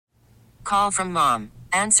Call from mom.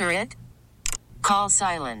 Answer it. Call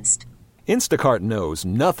silenced. Instacart knows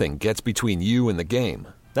nothing gets between you and the game.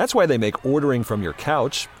 That's why they make ordering from your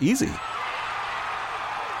couch easy.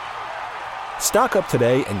 Stock up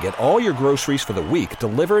today and get all your groceries for the week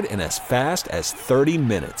delivered in as fast as 30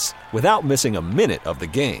 minutes without missing a minute of the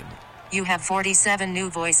game. You have 47 new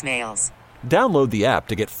voicemails. Download the app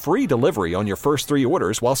to get free delivery on your first 3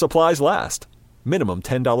 orders while supplies last. Minimum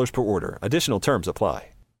 $10 per order. Additional terms apply.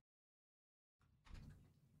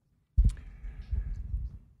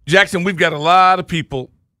 Jackson, we've got a lot of people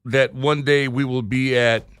that one day we will be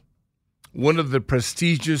at one of the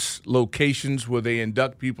prestigious locations where they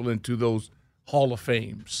induct people into those Hall of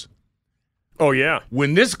Fames. Oh, yeah.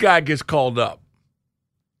 When this guy gets called up,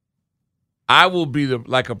 I will be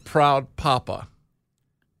like a proud papa,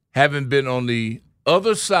 having been on the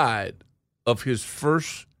other side of his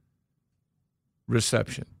first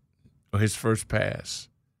reception or his first pass.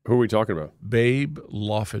 Who are we talking about? Babe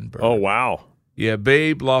Laufenberg. Oh, wow. Yeah,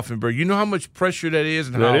 Babe Laufenberg. You know how much pressure that is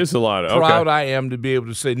and that how is a lot. Proud I am to be able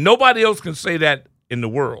to say. Nobody else can say that in the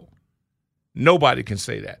world. Nobody can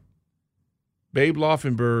say that. Babe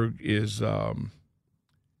Laufenberg is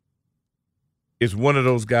one of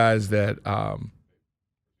those guys that I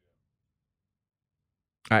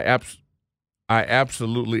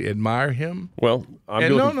absolutely admire him. Well,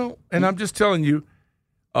 and I'm just telling you,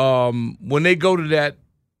 when they go to that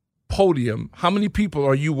podium, how many people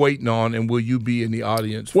are you waiting on, and will you be in the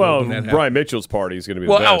audience? Well, Brian Mitchell's party is going to be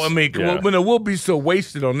the best. We'll be so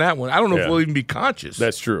wasted on that one. I don't know if we'll even be conscious.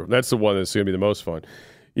 That's true. That's the one that's going to be the most fun.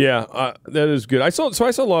 Yeah, that is good. I saw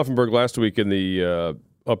Laufenberg last week in the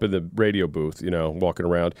up in the radio booth, walking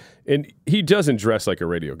around, and he doesn't dress like a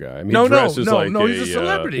radio guy. I mean, he dresses he's a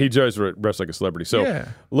celebrity. He does dress like a celebrity. So,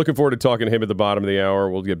 looking forward to talking to him at the bottom of the hour.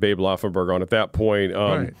 We'll get Babe Laufenberg on at that point.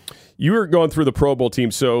 Right. You were going through the Pro Bowl team,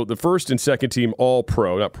 so the first and second team All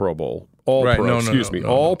Pro, not Pro Bowl, All Pro.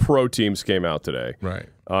 All Pro teams came out today. Right.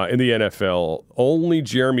 In the NFL, only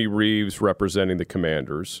Jeremy Reeves representing the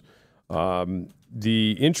Commanders. The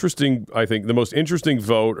most interesting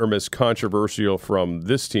vote, or most controversial from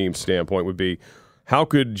this team's standpoint, would be how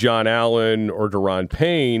could John Allen or Daron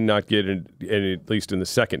Payne not get in at least in the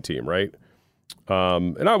second team, right?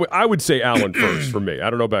 And I would say Allen first for me. I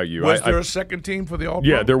don't know about you. Was there a second team for the All-Pro?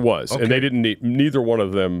 Yeah, there was, okay. And they didn't need, neither one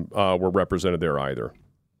of them were represented there either.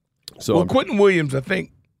 So, Quentin Williams, I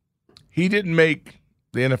think he didn't make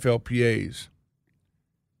the NFLPAs,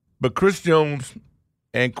 but Chris Jones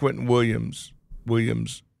and Quentin Williams,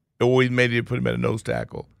 always made it, put him at a nose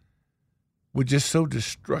tackle, were just so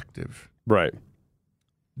destructive. Right.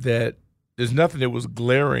 That there's nothing that was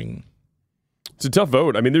glaring. It's a tough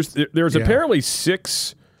vote. I mean, there's apparently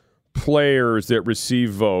 6 players that receive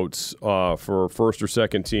votes for first or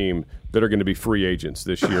second team that are going to be free agents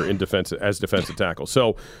this year in as defensive tackles.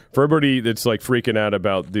 So for everybody that's like freaking out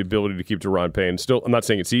about the ability to keep Daron Payne, still, I'm not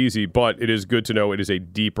saying it's easy, but it is good to know it is a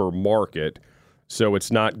deeper market. So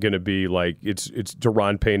it's not going to be like it's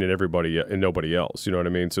Daron Payne and everybody and nobody else. You know what I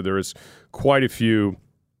mean? So there is quite a few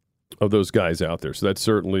of those guys out there. So that's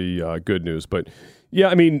certainly good news. But yeah,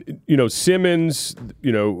 I mean, Simmons,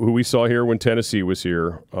 who we saw here when Tennessee was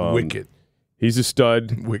here, wicked. He's a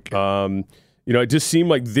stud. Wicked. It just seemed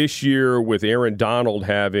like this year with Aaron Donald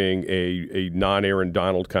having a non-Aaron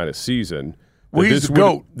Donald kind of season. Well, he's the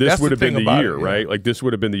GOAT. This would have been the year, yeah. right? Like this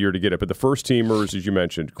would have been the year to get it. But the first teamers, as you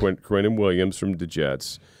mentioned, Quentin Williams from the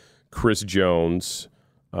Jets, Chris Jones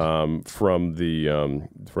from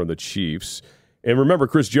the Chiefs, and remember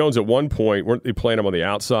Chris Jones at one point weren't they playing him on the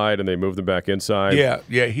outside and they moved him back inside? Yeah,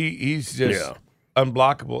 he's just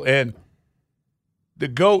unblockable. And the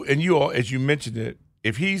GOAT, and you all, as you mentioned it,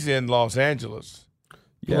 if he's in Los Angeles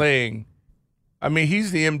playing, I mean,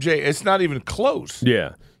 he's the MJ. It's not even close.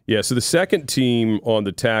 Yeah. Yeah, so the second team on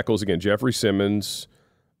the tackles, again, Jeffrey Simmons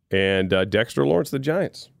and Dexter Lawrence, the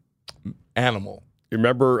Giants. Animal. You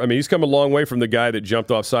remember, I mean, he's come a long way from the guy that jumped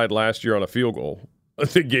offside last year on a field goal. I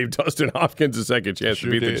think gave Dustin Hopkins a second chance to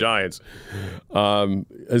beat the Giants.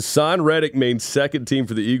 Hassan Reddick made second team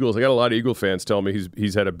for the Eagles. I got a lot of Eagle fans telling me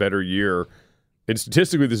he's had a better year. And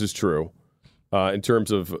statistically, this is true in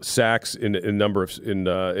terms of sacks in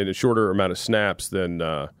a shorter amount of snaps than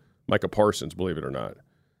Micah Parsons, believe it or not.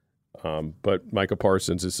 But Micah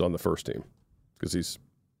Parsons is on the first team because he's,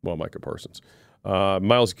 Micah Parsons.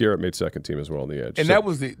 Myles Garrett made second team as well on the edge. And that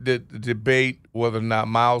was the debate whether or not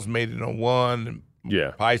Myles made it on one.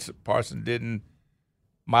 Yeah. Parsons didn't.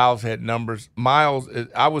 Myles had numbers. Myles,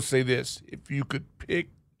 I would say this. If you could pick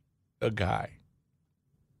a guy,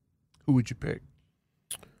 who would you pick?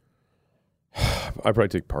 I'd probably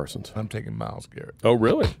take Parsons. I'm taking Myles Garrett. Oh,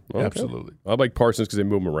 really? Okay. Absolutely. I like Parsons because they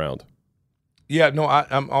move him around. Yeah, no,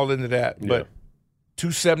 I'm all into that. Yeah. But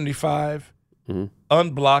 275,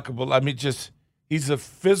 unblockable. I mean, just he's a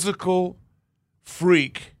physical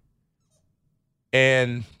freak,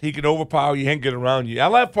 and he can overpower you and get around you. I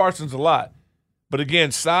like Parsons a lot, but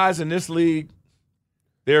again, size in this league,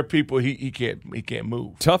 there are people he can't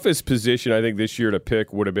move. Toughest position I think this year to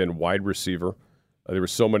pick would have been wide receiver. There were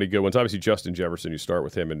so many good ones. Obviously, Justin Jefferson. You start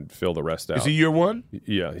with him and fill the rest out. Is he year one?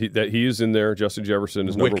 Yeah, he is in there. Justin Jefferson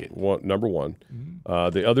is number one.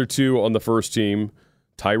 The other two on the first team,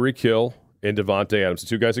 Tyreek Hill and Devontae Adams, the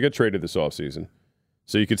two guys that got traded this offseason.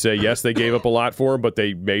 So you could say, yes, they gave up a lot for him, but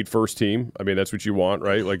they made first team. I mean, that's what you want,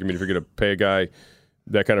 right? Like, I mean, if you're going to pay a guy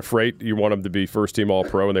that kind of freight, you want him to be first team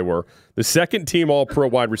All-Pro, and they were. The second team All-Pro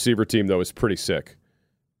wide receiver team, though, is pretty sick.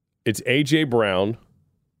 It's A.J. Brown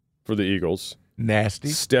for the Eagles. Nasty.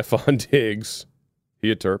 Stephon Diggs. He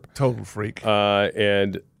a Terp. Total freak.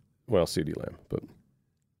 And, well, CeeDee Lamb. But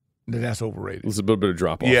that's overrated. It's a little bit of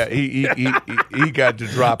drop-off. Yeah, he got the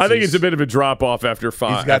dropsies. I think it's a bit of a drop-off after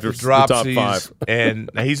five. He's got after the dropsies, the top five. And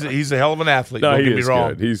he's a hell of an athlete. No, don't get me wrong.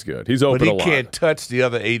 Good. He's good. He's open but a lot. He can't touch the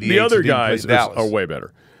other 88. The other guys are way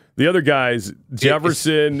better. The other guys,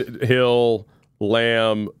 Jefferson, Hill,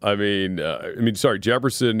 Lamb.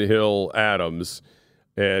 Jefferson, Hill, Adams,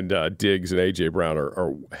 and Diggs and A.J. Brown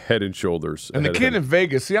are head and shoulders. And the kid in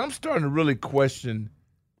Vegas, see, I'm starting to really question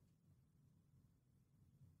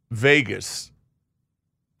Vegas.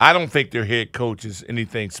 I don't think their head coach is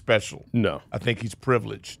anything special. No. I think he's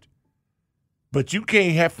privileged. But you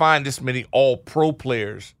can't find this many all-pro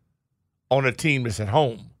players on a team that's at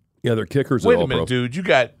home. Yeah, their kickers Wait are a minute, all-pro. dude. You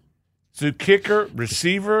got the kicker,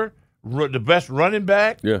 receiver, the best running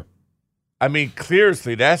back. Yeah. I mean,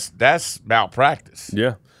 clearly, that's malpractice.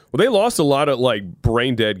 Yeah. Well, they lost a lot of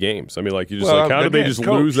brain dead games. I mean, how did they just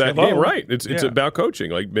lose that game? Right. It's about coaching.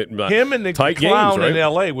 Him and the tight clown games, right? in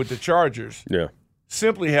L.A. with the Chargers. Yeah.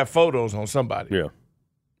 Simply have photos on somebody. Yeah.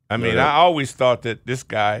 I mean, I always thought that this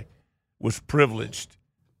guy was privileged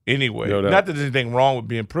anyway. No doubt. Not that there's anything wrong with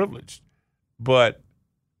being privileged, but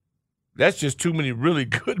that's just too many really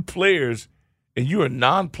good players, and you're a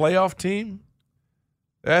non-playoff team?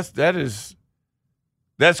 That's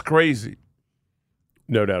crazy.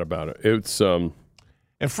 No doubt about it. It's And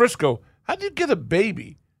Frisco, how do you get a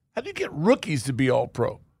baby? How do you get rookies to be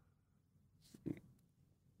all-pro?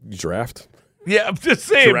 draft. Yeah, I'm just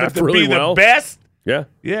saying, Draft but to really be well. the best. Yeah.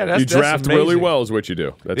 Yeah, you draft that's really amazing. well is what you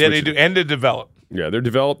do. That's Yeah, what they you do, and they develop. Yeah, they're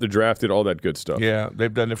developed, they're drafted, all that good stuff. Yeah,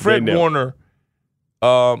 they've done it. Fred nail Warner,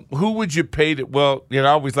 who would you pay to? Well, I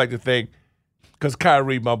always like to think, because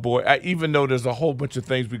Kyrie, my boy, even though there's a whole bunch of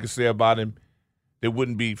things we could say about him that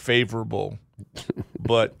wouldn't be favorable,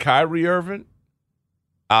 but Kyrie Irving,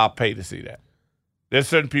 I'll pay to see that. There's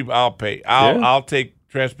certain people I'll pay. I'll take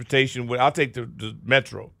transportation. I'll take the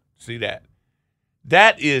metro. See that.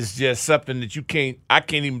 That is just something that I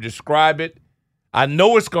can't even describe it. I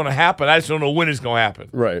know it's going to happen. I just don't know when it's going to happen.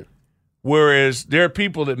 Right. Whereas there are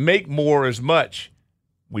people that make more as much.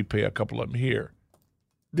 We pay a couple of them here.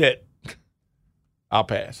 That I'll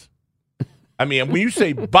pass. I mean, when you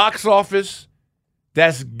say box office,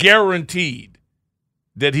 that's guaranteed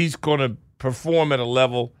that he's going to perform at a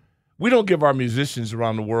level. We don't give our musicians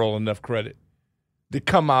around the world enough credit. They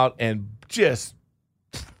come out and just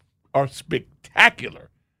are spectacular,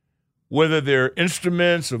 whether they're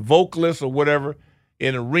instruments or vocalists or whatever,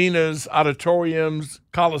 in arenas, auditoriums,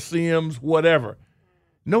 coliseums, whatever.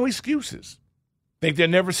 No excuses. Think they're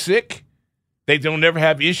never sick. They don't never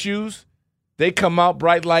have issues. They come out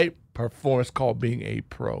bright light, performance called being a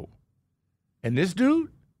pro. And this dude,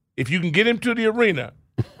 if you can get him to the arena,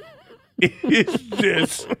 it's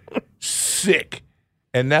just sick.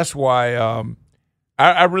 And that's why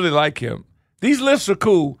I really like him. These lists are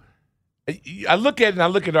cool. I look at it and I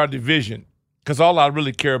look at our division because all I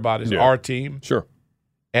really care about is our team. Sure.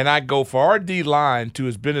 And I go for our D-line to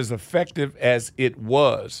has been as effective as it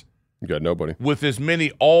was. You got nobody. With as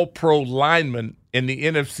many all-pro linemen in the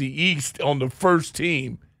NFC East on the first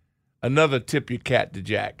team. Another tip your cat to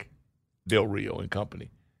Jack Del Rio and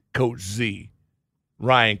company. Coach Z,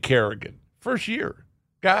 Ryan Kerrigan. First year.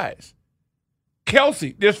 Guys.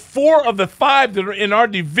 Kelsey, there's 4 of the 5 that are in our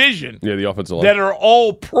division the offensive line that are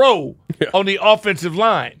all pro on the offensive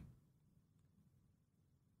line.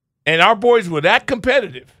 And our boys were that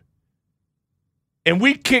competitive. And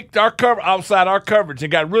we kicked our cover outside our coverage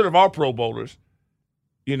and got rid of our pro bowlers.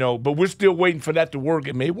 But we're still waiting for that to work.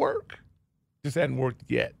 It may work. Just hadn't worked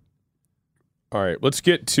yet. All right, let's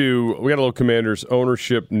get to we got a little Commanders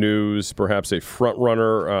ownership news, perhaps a front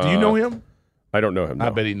runner. Do you know him? I don't know him. No. I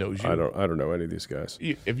bet he knows you. I don't know any of these guys.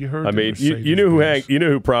 Have you heard? I mean, you know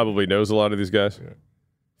who probably knows a lot of these guys? Yeah.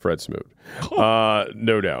 Fred Smoot.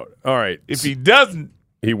 No doubt. All right. If he doesn't,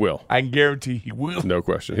 he will. I can guarantee he will. No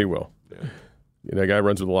question. He will. That guy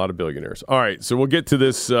runs with a lot of billionaires. All right, so we'll get to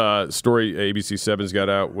this story ABC 7's got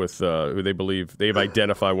out with who they believe they've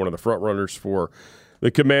identified one of the front runners for the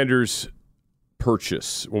Commanders'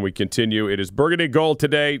 purchase. When we continue, it is Burgundy Gold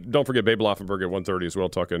today. Don't forget Babe Laufenberg at 1:30 as well,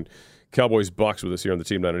 talking Cowboys-Bucs with us here on the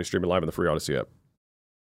Team 990 streaming live on the free Odyssey app.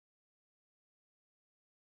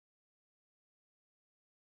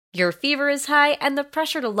 Your fever is high and the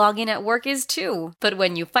pressure to log in at work is too. But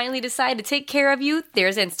when you finally decide to take care of you,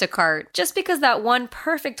 there's Instacart. Just because that one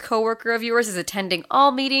perfect coworker of yours is attending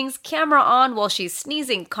all meetings, camera on while she's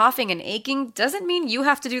sneezing, coughing, and aching, doesn't mean you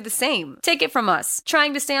have to do the same. Take it from us.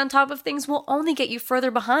 Trying to stay on top of things will only get you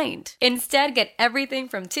further behind. Instead, get everything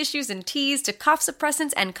from tissues and teas to cough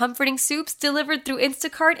suppressants and comforting soups delivered through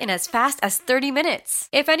Instacart in as fast as 30 minutes.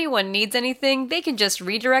 If anyone needs anything, they can just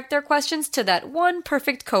redirect their questions to that one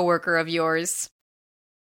perfect coworker of yours.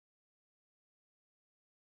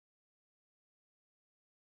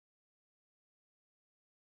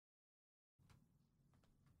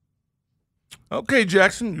 Okay,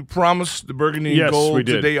 Jackson, you promised the Burgundy and Gold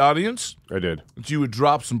Today audience. I did. That you would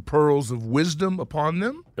drop some pearls of wisdom upon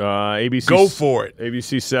them. ABC, go for it.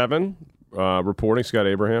 ABC 7 reporting, Scott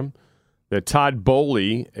Abraham, that Todd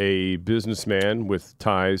Bowley, a businessman with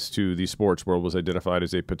ties to the sports world, was identified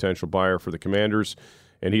as a potential buyer for the Commanders.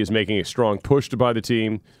 And he is making a strong push to buy the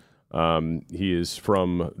team. He is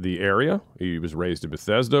from the area. He was raised in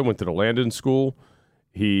Bethesda, went to the Landon School.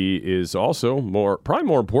 He is also, probably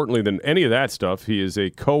more importantly than any of that stuff, he is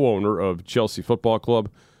a co-owner of Chelsea Football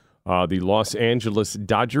Club, the Los Angeles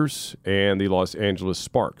Dodgers, and the Los Angeles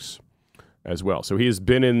Sparks as well. So he has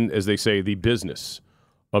been in, as they say, the business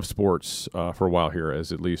of sports for a while here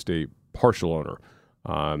as at least a partial owner,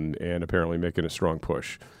 and apparently making a strong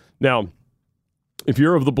push. Now, if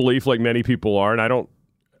you're of the belief, like many people are, and I don't,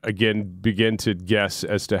 again, begin to guess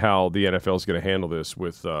as to how the NFL is going to handle this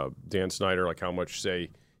with Dan Snyder, like how much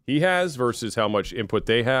say he has versus how much input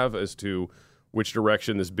they have as to which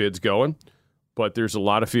direction this bid's going. But there's a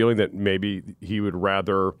lot of feeling that maybe he would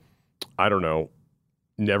rather, I don't know,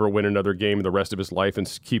 never win another game in the rest of his life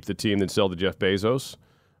and keep the team than sell to Jeff Bezos,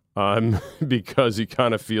 because he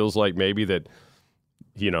kind of feels like maybe that,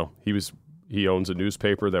 he owns a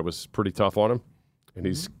newspaper that was pretty tough on him. And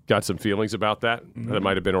he's got some feelings about that that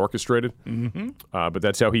might have been orchestrated, but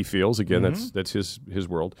that's how he feels. Again, that's his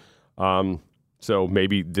world. So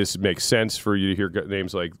maybe this makes sense for you to hear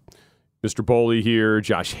names like Mr. Bowley here,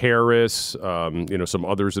 Josh Harris, some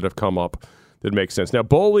others that have come up that make sense. Now,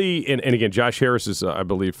 Bowley and again, Josh Harris is, I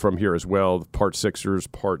believe, from here as well, part Sixers,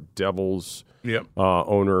 part Devils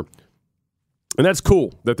owner, and that's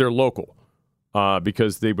cool that they're local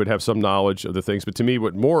because they would have some knowledge of the things. But to me,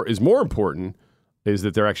 what is more important is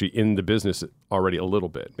that they're actually in the business already a little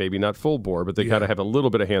bit. Maybe not full bore, but they kind of have a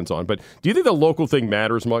little bit of hands-on. But do you think the local thing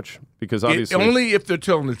matters much? Because obviously... only if they're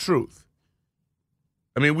telling the truth.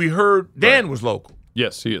 I mean, we heard Dan was local.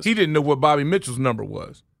 Yes, he is. He didn't know what Bobby Mitchell's number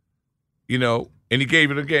was, and he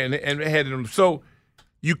gave it again and had it on. So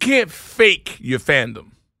you can't fake your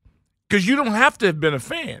fandom because you don't have to have been a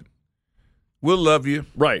fan. We'll love you.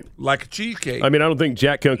 Right. Like a cheesecake. I mean, I don't think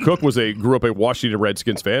Jack Cook grew up a Washington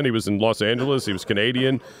Redskins fan. He was in Los Angeles. He was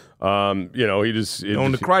Canadian. He just...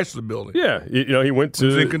 owned the Chrysler building. Yeah. He went to... It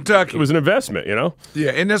was in Kentucky. It was an investment,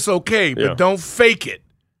 Yeah, and that's okay, but don't fake it.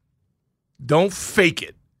 Don't fake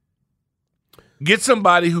it. Get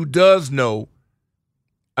somebody who does know.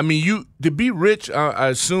 I mean, to be rich, I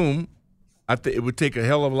assume, I think it would take a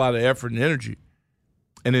hell of a lot of effort and energy.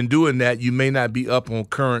 And in doing that, you may not be up on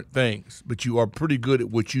current things, but you are pretty good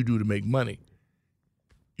at what you do to make money.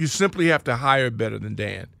 You simply have to hire better than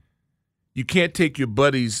Dan. You can't take your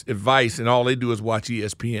buddy's advice and all they do is watch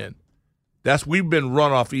ESPN. We've been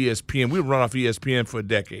run off ESPN. We've run off ESPN for a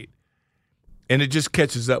decade. And it just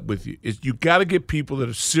catches up with you. You got to get people that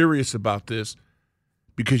are serious about this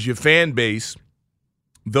because your fan base,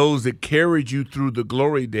 those that carried you through the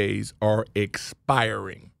glory days, are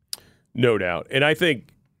expiring. No doubt. And I think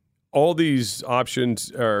all these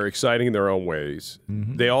options are exciting in their own ways.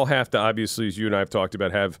 Mm-hmm. They all have to, obviously, as you and I have talked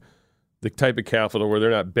about, have the type of capital where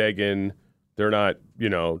they're not begging, they're not,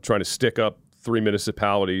 trying to stick up 3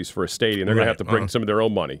 municipalities for a stadium. They're going to have to bring some of their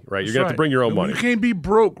own money, right? You're going to have to bring your own money. You can't be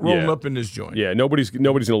broke rolling up in this joint. Yeah, nobody's going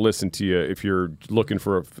to listen to you if you're looking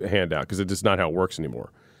for a handout because it's just not how it works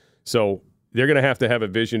anymore. So they're going to have a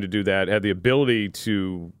vision to do that, have the ability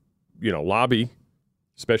to, lobby,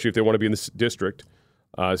 especially if they want to be in this district.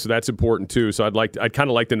 So that's important too. So I'd kind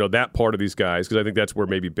of like to know that part of these guys because I think that's where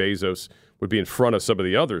maybe Bezos would be in front of some of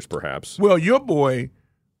the others, perhaps. Well, your boy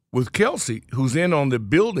with Kelsey, who's in on the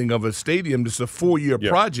building of a stadium that's a 4-year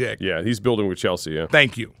project. Yeah, he's building with Chelsea, yeah.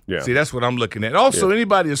 Thank you. Yeah. See, that's what I'm looking at. Also,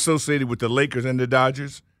 anybody associated with the Lakers and the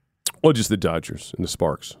Dodgers? Well, just the Dodgers and the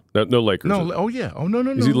Sparks. No Lakers. No, oh, yeah. Oh, no.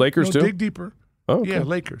 Is he Lakers too? Dig deeper. Oh, okay. Yeah,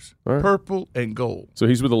 Lakers. Right. Purple and gold. So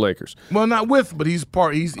he's with the Lakers. Well, not with, but he's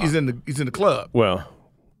in the club. Well,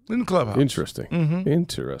 in the clubhouse. Interesting.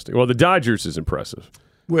 Interesting. Well, the Dodgers is impressive.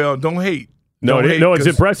 Well, don't hate. No, it's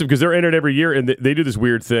impressive because they're in it every year, and they do this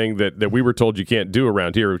weird thing that we were told you can't do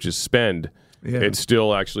around here, which is spend and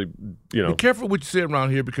still actually, Be careful what you say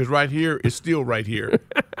around here because right here is still right here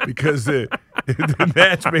because the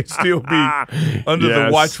match may still be under the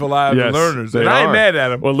watchful eye of the learners. And I ain't mad at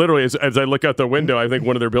them. Well, literally, as I look out the window, I think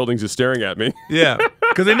one of their buildings is staring at me. Yeah,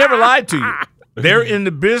 because they never lied to you. They're in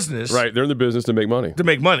the business. Right, they're in the business to make money.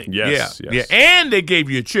 Yes. And they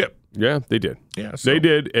gave you a chip. Yeah, they did. Yeah, they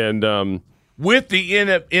did, and with the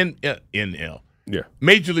NL,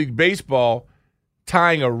 Major League Baseball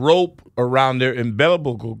tying a rope around their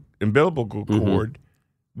umbilical cord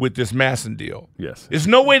with this Masson deal. Yes, there's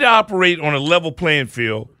no way to operate on a level playing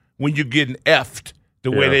field when you're getting effed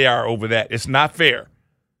the way they are over that. It's not fair,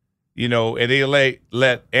 and they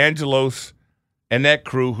let Angelos and that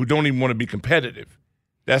crew who don't even want to be competitive.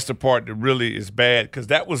 That's the part that really is bad because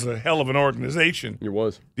that was a hell of an organization. It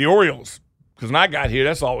was. The Orioles, because when I got here,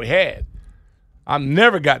 that's all we had. I've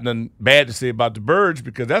never got nothing bad to say about the Birds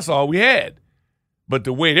because that's all we had. But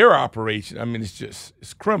the way they're operating, I mean,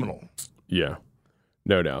 it's criminal. Yeah,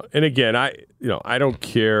 no doubt. And again, I don't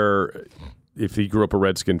care if he grew up a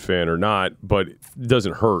Redskin fan or not, but it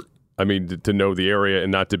doesn't hurt. I mean, to know the area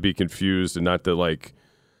and not to be confused and not to like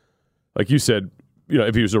you said,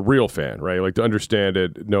 if he was a real fan, right? Like to understand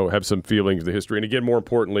it, have some feelings of the history, and again, more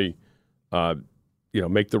importantly, let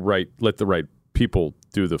the right people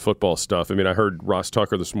do the football stuff. I mean, I heard Ross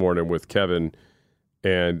Tucker this morning with Kevin,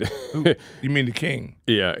 and you mean the King?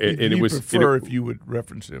 Yeah, and it was. Prefer if you would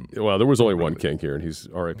reference him. Well, there was only one King here, and he's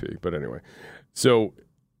R.I.P. But anyway, so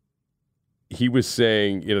he was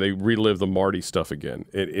saying, they relive the Marty stuff again,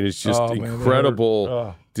 and it's just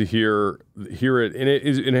incredible to hear it,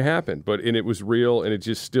 and it happened, and it was real, and it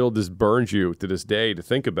just still just burns you to this day to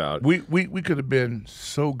think about. We could have been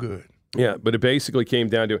so good. Yeah, but it basically came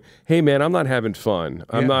down to, hey man, I'm not having fun.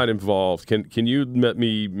 I'm not involved. Can you let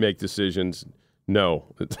me make decisions?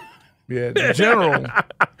 No. Yeah, the general.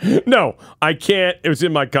 No, I can't. It was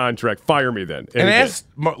in my contract. Fire me then. And ask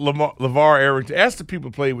LeVar Arrington. Ask the people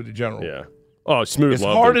who played with the general. Yeah. Oh, Smoot as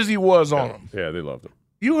loved hard him. As he was on him. Yeah, they loved him.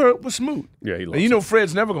 You heard it was Smoot. Yeah, he loved him. And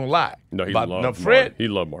Fred's never going to lie. No, he loved Fred. Marty. He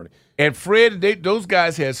loved Marty. And Fred, those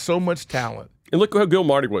guys had so much talent. And look how good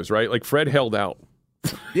Marty was, right? Like Fred held out.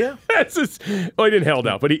 Yeah. He didn't held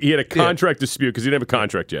out, but he had a contract dispute because he didn't have a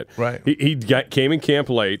contract yet. Right. He came in camp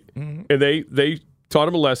late, and they taught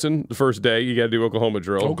him a lesson the first day. You got to do Oklahoma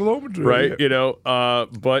drill. Right? Yeah.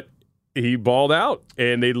 But he balled out,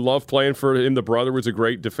 and they loved playing for him. The brother was a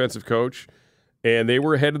great defensive coach, and they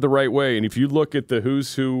were headed the right way. And if you look at the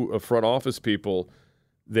who's who of front office people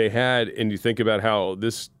they had, and you think about how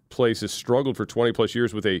this place has struggled for 20-plus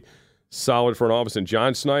years with a solid front office, and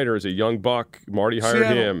John Snyder is a young buck. Marty hired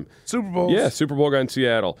him. Super Bowl. Yeah, Super Bowl guy in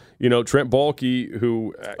Seattle. Trent Baalke,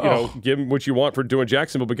 who, give him what you want for doing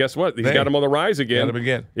Jacksonville, but guess what? He's got him on the rise again. Got him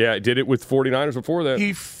again. Yeah, did it with 49ers before that.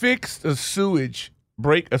 He fixed a sewage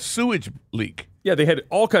leak. Yeah, they had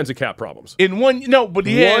all kinds of cap problems. But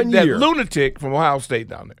he had that lunatic from Ohio State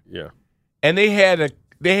down there. Yeah. And they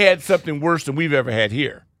had something worse than we've ever had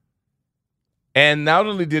here. And not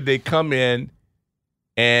only did they come in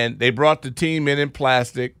and they brought the team in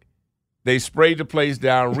plastic, they sprayed the place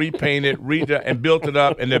down, repainted, and built it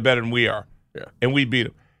up, and they're better than we are. Yeah. And we beat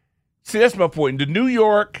them. See, that's my point. The New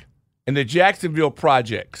York and the Jacksonville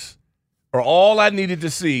projects are all I needed to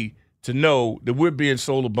see to know that we're being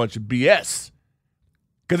sold a bunch of BS.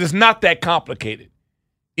 Because it's not that complicated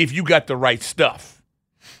if you got the right stuff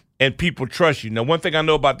and people trust you. Now, one thing I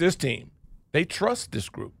know about this team, they trust this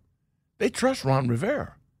group. They trust Ron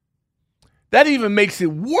Rivera. That even makes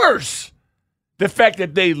it worse, the fact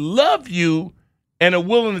that they love you and are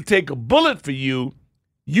willing to take a bullet for you.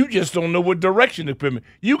 You just don't know what direction to put in.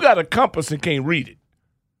 You got a compass and can't read it.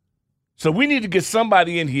 So we need to get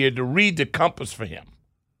somebody in here to read the compass for him.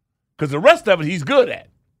 Because the rest of it he's good at.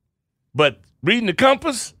 But reading the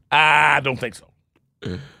compass, I don't think so.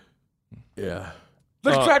 Yeah.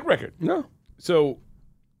 Look at track record. No. So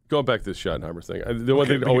going back to the Schottenheimer thing, the one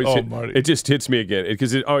thing that always it just hits me again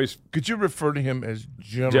because it always. Could you refer to him as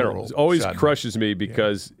General? It always crushes me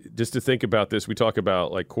because just to think about this, we talk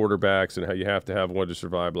about like quarterbacks and how you have to have one to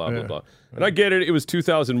survive, blah blah blah. And I get it. It was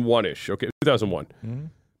 2001-ish. Okay,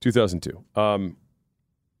 2001, 2002.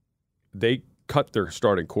 they cut their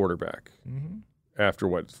starting quarterback after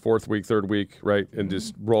fourth week, third week, right? And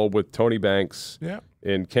just rolled with Tony Banks. Yeah.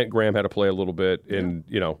 And Kent Graham had to play a little bit and,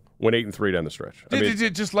 went 8-3 down the stretch. They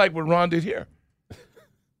did just like what Ron did here.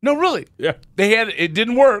 No, really. Yeah. It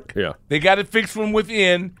didn't work. Yeah. They got it fixed from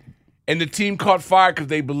within, and the team caught fire because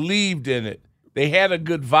they believed in it. They had a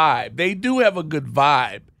good vibe. They do have a good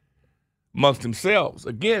vibe amongst themselves.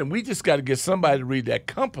 Again, we just got to get somebody to read that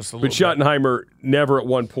compass a little bit. But Schottenheimer never at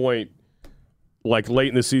one point, like late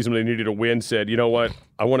in the season when they needed a win, said, you know what,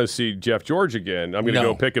 I want to see Jeff George again. I'm going to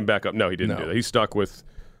go pick him back up. No, he didn't do that. He stuck with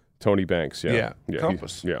Tony Banks. Yeah.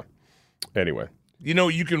 Compass. Anyway.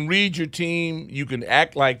 You can read your team. You can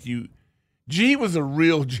act like you. G was a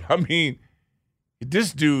real. I mean,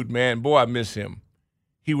 this dude, man, boy, I miss him.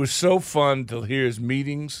 He was so fun to hear his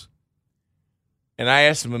meetings. And I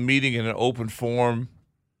asked him a meeting in an open forum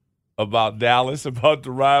about Dallas, about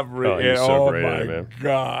the rivalry. Oh, he's so great my at it, man.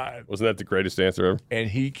 God. Wasn't that the greatest answer ever?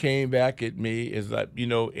 And he came back at me as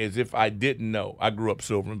if I didn't know. I grew up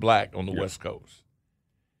silver and black on the West Coast.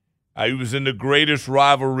 I was in the greatest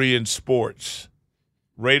rivalry in sports.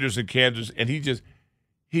 Raiders and Kansas, and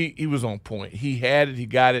he was on point. He had it. He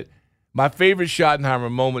got it. My favorite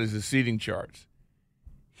Schottenheimer moment is the seating charts.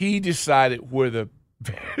 He decided where the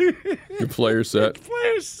player set.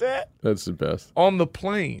 That's the best. On the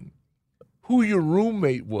plane, who your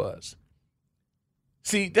roommate was.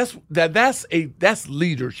 See, that's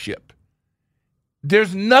leadership.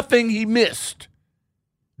 There's nothing he missed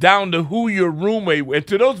down to who your roommate was. And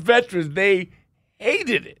to those veterans, they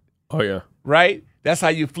hated it. Oh, yeah. Right? That's how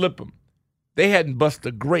you flip them. They hadn't busted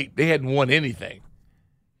a grape. They hadn't won anything.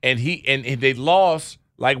 And they lost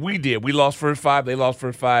like we did. We lost first 5. They lost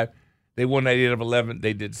first 5. They won 8 out of 11.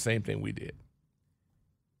 They did the same thing we did.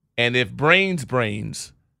 And if Brains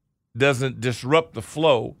doesn't disrupt the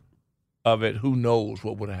flow of it, who knows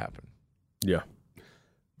what would have happened. Yeah.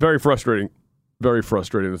 Very frustrating. Very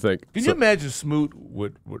frustrating to think. Can you imagine Smoot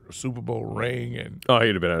with a Super Bowl ring? He'd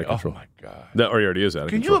have been out of control. Oh, my God. He already is out of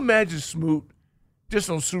control. Can you imagine Smoot just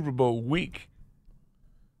on Super Bowl week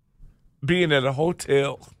being at a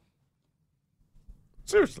hotel?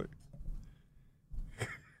 Seriously.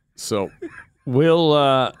 So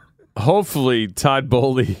will hopefully Todd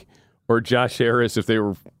Bowley or Josh Harris, if they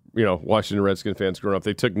were, Washington Redskins fans growing up,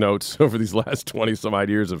 they took notes over these last 20-some-odd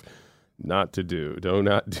years of not to do. Do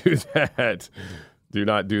not do that. Do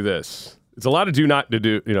not do this. It's a lot of things not to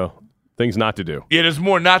do. Yeah, there's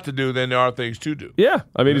more not to do than there are things to do. Yeah.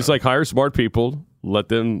 I mean, it's like hire smart people, let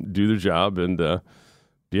them do their job, and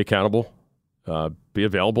be accountable, be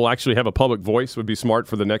available. Actually have a public voice would be smart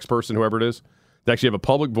for the next person, whoever it is. To actually have a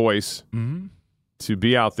public voice to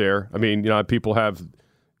be out there. I mean, people have,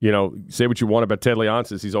 say what you want about Ted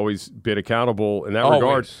Leonsis. He's always been accountable in that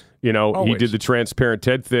regard. He did the transparent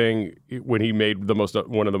Ted thing when he made one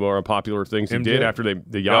of the more unpopular things he did after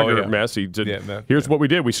the Yager mess. He said, "Here's what we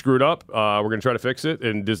did. We screwed up. We're going to try to fix it,"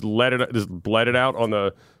 and just bled it out on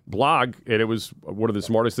the blog. And it was one of the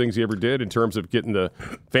smartest things he ever did in terms of getting the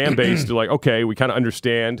fan base to okay, we kind of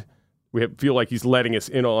understand. We feel like he's letting us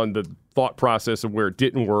in on the thought process of where it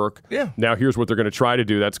didn't work. Yeah. Now here's what they're going to try to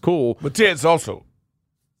do. That's cool. But Ted's also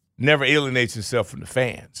never alienates himself from the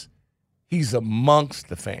fans. He's amongst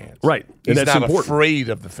the fans. Right. He's and that's not important. afraid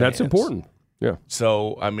of the fans. That's important. Yeah.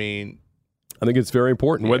 So, I think it's very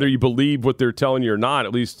important. Whether you believe what they're telling you or not,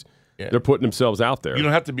 at least they're putting themselves out there. You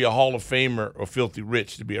don't have to be a Hall of Famer or filthy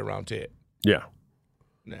rich to be around Ted. Yeah.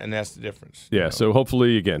 And that's the difference. Yeah, so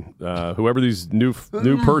hopefully, again, whoever these new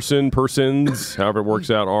persons, however it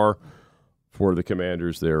works out, are for the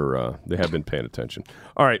Commanders, they have been paying attention.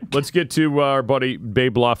 All right, let's get to our buddy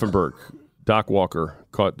Babe Laufenberg. Doc Walker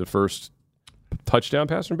caught the first touchdown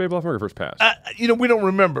pass from Babe Laufenberg, or first pass? We don't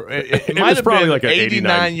remember. It might have probably been like an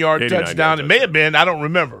 89-yard touchdown. It may have been. I don't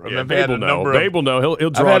remember. Yeah, Babe will know. Babe will know.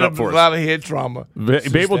 He'll draw it up for us. I've had a lot of head trauma.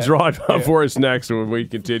 Babe will draw it up for us next when we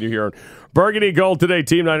continue here on Burgundy Gold today.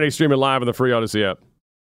 Team 98 streaming live on the free Odyssey app.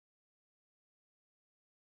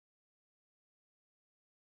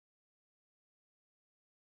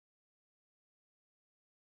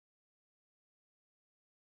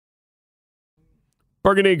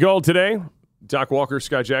 Burgundy Gold today. Doc Walker,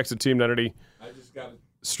 Scott Jackson, Team 98.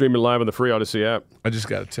 Streaming live on the free Odyssey app. I just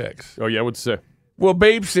got a text. Oh, yeah? What'd you say? Well,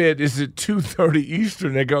 Babe said, is it 2:30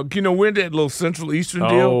 Eastern? They go, we're in that little Central Eastern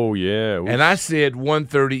deal. Oh, yeah. Oops. And I said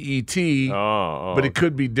 1:30 ET, but it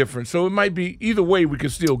could be different. So it might be either way. We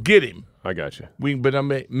could still get him. I got you.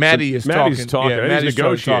 Maddie's talking. Yeah, Maddie's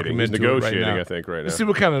negotiating. He's negotiating, right now. I think, right now. Let's see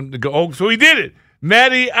what kind of so he did it.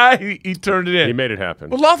 Maddie, he turned it in. He made it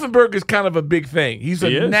happen. Well, Laufenberg is kind of a big thing. He's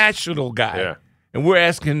a is. national guy. Yeah. And we're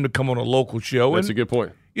asking him to come on a local show. That's a good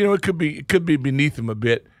point. it could be beneath him a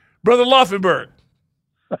bit. Brother Laufenberg.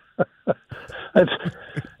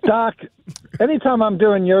 Doc, anytime I'm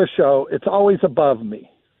doing your show, it's always above me.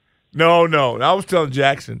 No. I was telling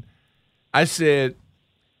Jackson, I said,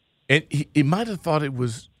 and he might have thought it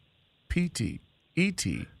was PT, ET.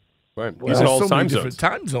 Right. He's in all time zones.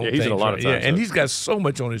 Time zone. Yeah, he's in a lot of time zones. And he's got so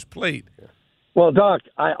much on his plate. Well, Doc,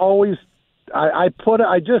 I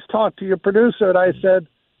just talked to your producer, and I said,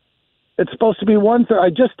 it's supposed to be 1:30. I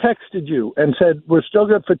just texted you and said we're still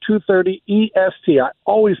good for 2:30 EST. I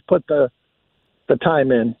always put the time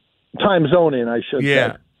zone in, I should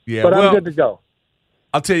say. Yeah. But I'm good to go.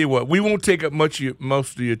 I'll tell you what, we won't take up most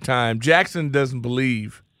of your time. Jackson doesn't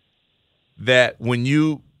believe that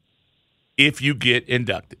if you get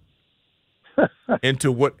inducted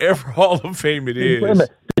into whatever Hall of Fame it is, wait a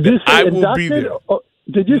minute. Did you say I inducted, will be there.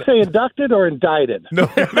 Did you say inducted or indicted? No.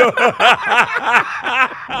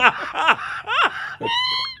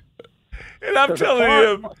 And I'm telling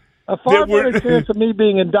him a far better chance of me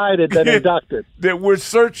being indicted than inducted. That we're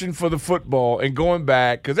searching for the football and going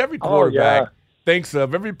back, because every quarterback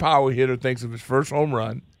every power hitter thinks of his first home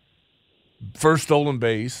run, first stolen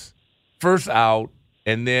base, first out,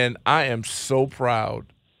 and then I am so proud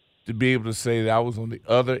to be able to say that I was on the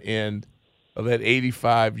other end of that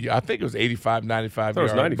 85 – I think it was 85,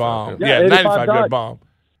 95-yard bomb. Yeah, 95-yard bomb.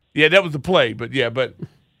 Yeah, that was the play, but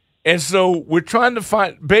and so we're trying to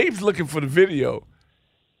find – Babe's looking for the video,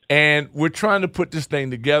 and we're trying to put this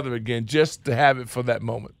thing together again just to have it for that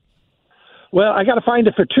moment. Well, I got to find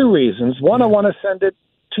it for two reasons. One, I want to send it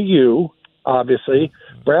to you, obviously.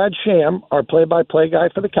 Brad Sham, our play-by-play guy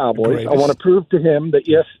for the Cowboys. I want to prove to him that,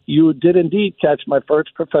 yes, you did indeed catch my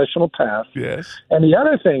first professional pass. Yes. And the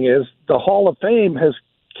other thing is the Hall of Fame has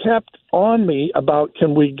kept on me about,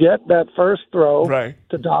 can we get that first throw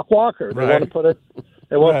to Doc Walker? They want to put it.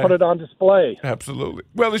 They want to put it on display. Absolutely.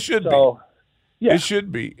 Well, it should be. Yeah. It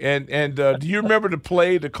should be. And do you remember the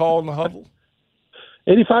play, the call in the huddle?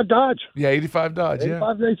 85 Dodge. Yeah, 85 Dodge.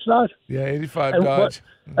 85 Dodge. Yeah, 85 Dodge.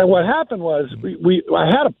 And what happened was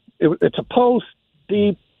it's a post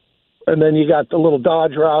deep, and then you got the little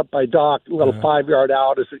Dodge route by Doc, a little 5-yard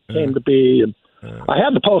out as it came to be, and I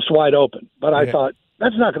had the post wide open, but I thought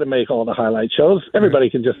that's not going to make all the highlight shows. Everybody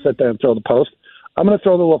can just sit there and throw the post. I'm going to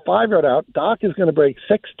throw the little 5-yard out. Doc is going to break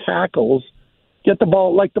 6 tackles, get the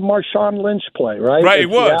ball like the Marshawn Lynch play, right? Right, it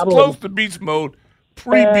was close to beast mode,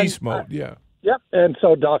 pre-beast mode. Yeah. Yep, and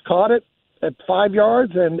so Doc caught it at 5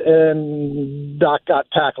 yards, and Doc got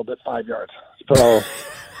tackled at 5 yards. So,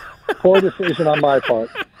 poor decision on my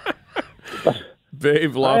part.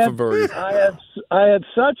 Babe Laufenberg. I had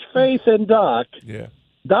such faith in Doc. Yeah.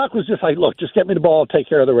 Doc was just like, look, just get me the ball, take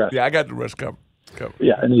care of the rest. Yeah, I got the rest covered.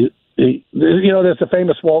 Yeah, and he there's a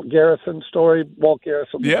famous Walt Garrison story. Walt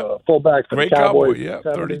Garrison, fullback for the Cowboys. Great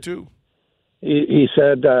Cowboy, 32. He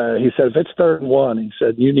said, if it's 3rd and 1, he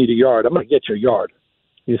said, you need a yard. I'm going to get your yard.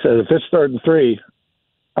 He said, if it's 3rd and 3,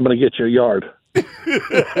 I'm going to get your yard.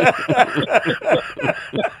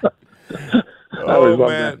 Oh,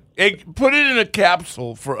 man. Hey, put it in a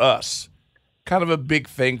capsule for us. Kind of a big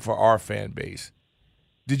thing for our fan base.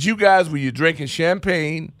 Did you guys, were you drinking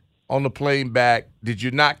champagne on the plane back? Did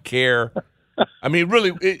you not care? I mean,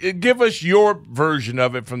 really, give us your version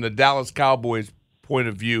of it from the Dallas Cowboys point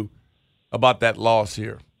of view about that loss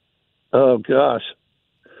here. Oh, gosh.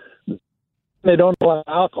 They don't allow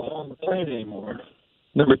alcohol on the plane anymore.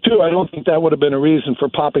 Number 2, I don't think that would have been a reason for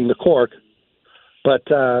popping the cork. But,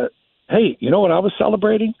 hey, you know what I was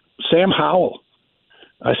celebrating? Sam Howell.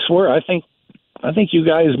 I swear, I think you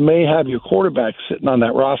guys may have your quarterback sitting on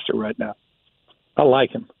that roster right now. I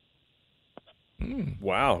like him.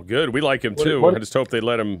 Wow, good. We like him, too. I just hope they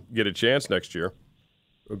let him get a chance next year.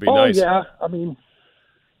 It would be nice. Oh, yeah. I mean,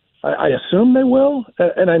 I assume they will,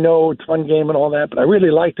 and I know it's one game and all that, but I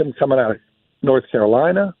really liked him coming out of North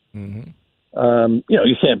Carolina. Mm-hmm.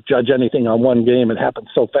 You can't judge anything on one game. It happens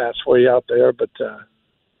so fast for you out there, but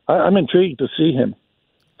I'm intrigued to see him.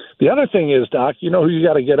 The other thing is, Doc, you know who you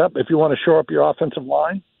got to get up if you want to shore up your offensive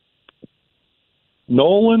line?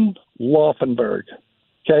 Nolan Laufenberg,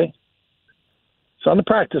 okay? It's on the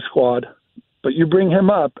practice squad, but you bring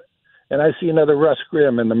him up, and I see another Russ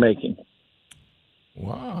Grimm in the making.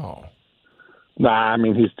 Wow. Nah, I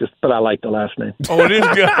mean, but I like the last name. Oh, it is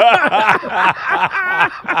good.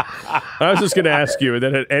 I was just going to ask you,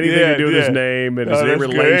 that had anything to do with his name and his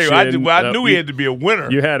relation. I knew he had to be a winner.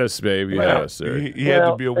 You had us, babe. You had us, sir. He had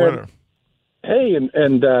to be a winner. Hey,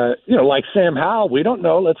 and like Sam Howell, we don't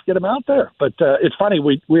know. Let's get him out there. But it's funny,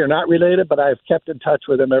 we are not related, but I've kept in touch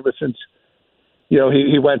with him ever since,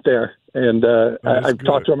 he went there. And I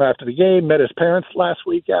talked to him after the game, met his parents last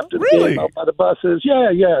week after the game out by the buses. Yeah,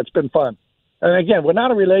 it's been fun. And again, we're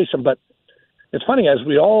not a relation, but it's funny, as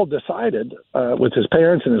we all decided with his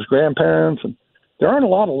parents and his grandparents, and there aren't a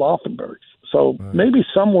lot of Laufenbergs. So maybe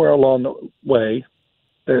somewhere along the way,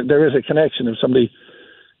 there is a connection if somebody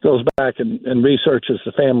goes back and researches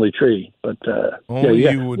the family tree. But only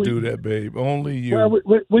you would do that, babe. Only you. Well,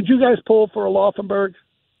 would you guys pull for a Laufenberg?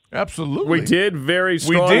 Absolutely. We did very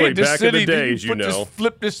strongly back in the days, you know. Just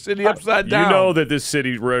flip this city upside down. You know that this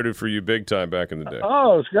city rooted for you big time back in the day.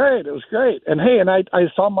 Oh, it was great. And, hey, I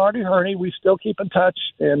saw Marty Herney. We still keep in touch.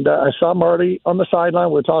 And I saw Marty on the sideline.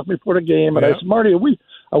 We were talking before the game. And I said, Marty, is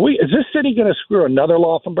this city going to screw another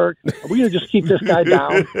Laufenberg? Are we going to just keep this guy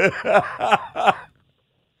down?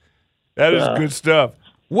 That is good stuff.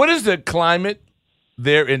 What is the climate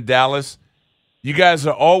there in Dallas? You guys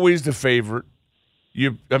are always the favorite.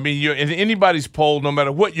 You're in anybody's poll, no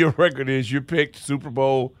matter what your record is, you're picked Super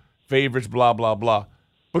Bowl favorites, blah, blah, blah.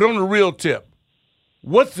 But on the real tip,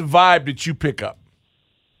 what's the vibe that you pick up?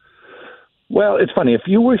 Well, it's funny. If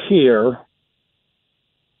you were here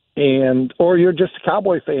or you're just a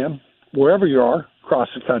Cowboy fan, wherever you are across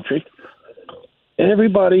the country,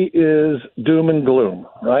 everybody is doom and gloom,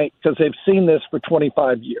 right? Because they've seen this for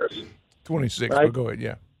 25 years. 26, right? But go ahead,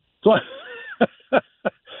 yeah.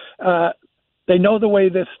 They know the way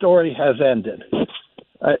this story has ended.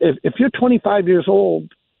 If you're 25 years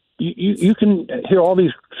old, you can hear all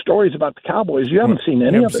these stories about the Cowboys. You haven't seen any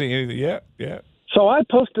of it. Haven't seen anything yet, yeah. So I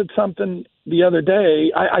posted something the other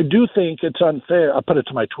day. I do think it's unfair. I put it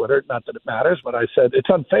to my Twitter, not that it matters, but I said it's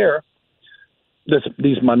unfair,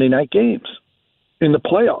 these Monday night games in the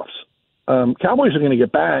playoffs. Cowboys are going to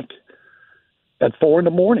get back at 4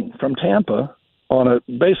 a.m. from Tampa on a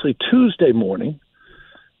basically Tuesday morning.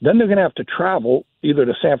 Then they're going to have to travel either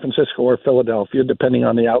to San Francisco or Philadelphia, depending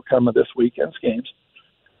on the outcome of this weekend's games.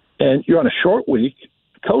 And you're on a short week.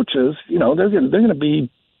 Coaches, they're going to be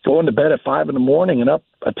going to bed at 5 a.m. and up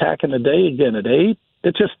attacking the day again at 8.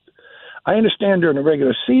 It's just, I understand during the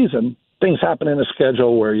regular season, things happen in a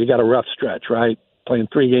schedule where you got a rough stretch, right? Playing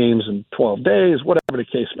 3 games in 12 days, whatever the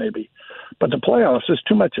case may be. But the playoffs, there's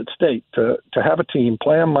too much at stake to have a team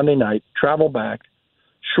play on Monday night, travel back,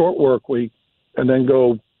 short work week, and then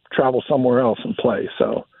go travel somewhere else and play.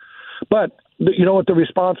 So, but you know what the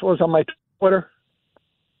response was on my Twitter?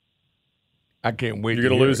 I can't wait. You're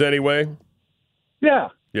going to lose anyway? Yeah.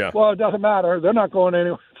 Well, it doesn't matter. They're not going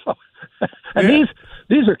anywhere. And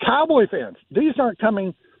these are Cowboy fans. These aren't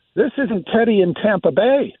coming. This isn't Teddy in Tampa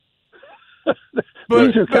Bay.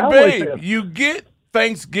 These are Cowboy fans. You get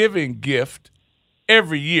Thanksgiving gift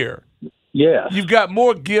every year. Yeah. You've got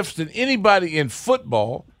more gifts than anybody in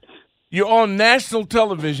football. You're on national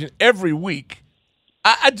television every week.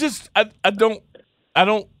 I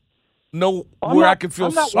don't know where I can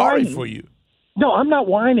feel sorry for you. No, I'm not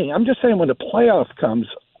whining. I'm just saying when the playoff comes,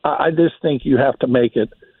 I just think you have to make it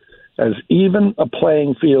as even a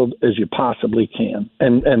playing field as you possibly can.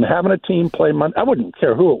 And having a team play Monday, I wouldn't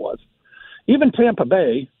care who it was. Even Tampa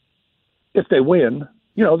Bay, if they win,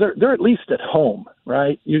 they're at least at home,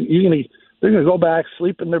 right? They're going to go back,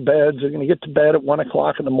 sleep in their beds. They're going to get to bed at 1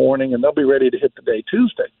 o'clock in the morning, and they'll be ready to hit the day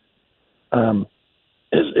Tuesday.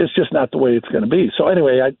 It's just not the way it's going to be. So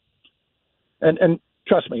anyway, and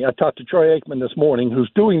trust me, I talked to Troy Aikman this morning, who's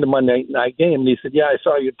doing the Monday night game, and he said, "Yeah, I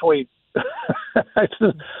saw your tweet." I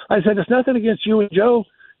said, "It's nothing against you and Joe.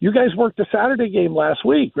 You guys worked the Saturday game last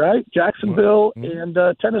week, right? Jacksonville and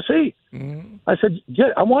Tennessee." Mm-hmm. I said,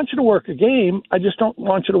 I want you to work a game. I just don't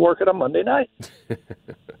want you to work it on Monday night.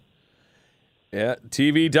 Yeah,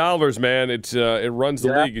 TV dollars, man. It runs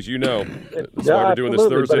the league, as you know. That's why we're doing this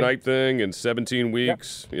Thursday night thing in 17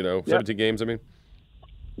 weeks. 17 games. I mean,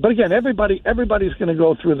 but again, everybody's going to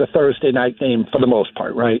go through the Thursday night game for the most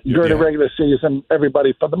part, right? During the regular season,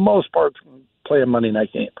 everybody for the most part play a Monday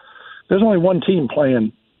night game. There's only one team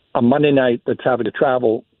playing a Monday night that's having to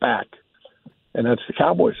travel back, and that's the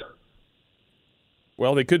Cowboys.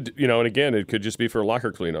 Well, they could, and again, it could just be for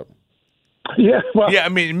locker cleanup. Yeah,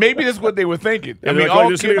 maybe that's what they were thinking. All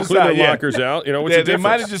just going to clean their lockers out. What's the difference? They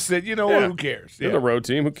might have just said, what, who cares? They're the road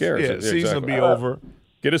team. Who cares? Yeah, season will be over.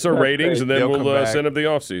 Get us our ratings, and then we'll send them the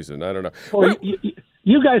offseason. I don't know. Well,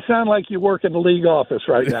 you guys sound like you work in the league office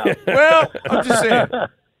right now. Well, I'm just saying.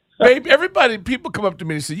 Babe, people come up to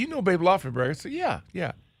me and say, Babe Laufenberg? I say, yeah.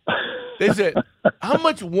 They said, how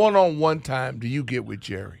much one-on-one time do you get with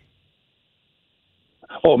Jerry?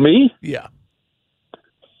 Oh, me? Yeah.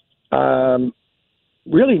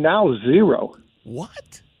 Really now 0.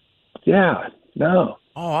 What? Yeah, no.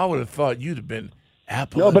 Oh, I would have thought you'd have been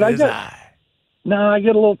apple of his eye. No, I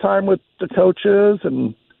get a little time with the coaches,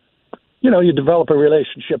 and you develop a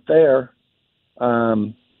relationship there.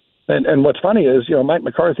 And what's funny is, Mike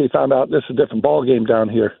McCarthy found out this is a different ball game down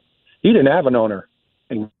here. He didn't have an owner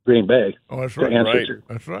in Green Bay. Oh, that's right.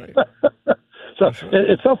 That's right. So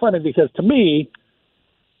it's so funny because to me,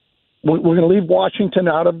 we're going to leave Washington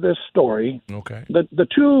out of this story. Okay. The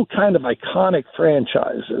two kind of iconic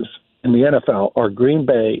franchises in the NFL are Green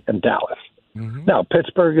Bay and Dallas. Mm-hmm. Now,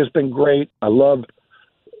 Pittsburgh has been great.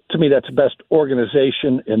 To me, that's the best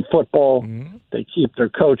organization in football. Mm-hmm. They keep their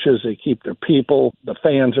coaches. They keep their people. The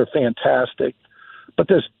fans are fantastic. But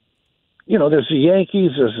there's the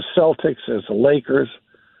Yankees, there's the Celtics, there's the Lakers.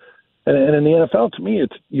 And in the NFL, to me,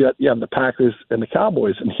 you have the Packers and the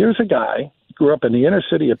Cowboys. And here's a guy who grew up in the inner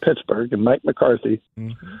city of Pittsburgh, and Mike McCarthy,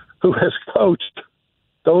 mm-hmm. who has coached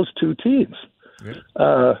those two teams.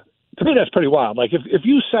 Yeah. To me, that's pretty wild. Like, if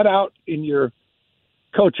you set out in your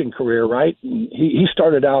coaching career, right, he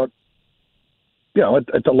started out,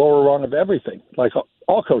 at the lower rung of everything, like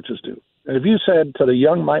all coaches do. And if you said to the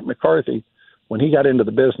young Mike McCarthy when he got into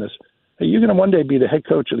the business, hey, you're going to one day be the head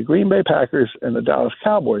coach of the Green Bay Packers and the Dallas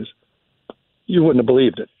Cowboys, you wouldn't have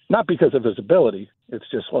believed it. Not because of his ability. It's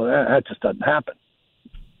just, that just doesn't happen.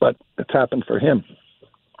 But it's happened for him.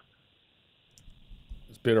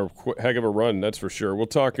 Been a heck of a run, that's for sure. We're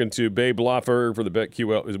talking to Babe Loffer for the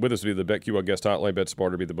BetQL. Is with us to be the BetQL guest hotline. Bet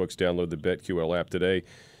smarter, be the books. Download the BetQL app today.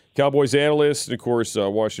 Cowboys analyst and, of course,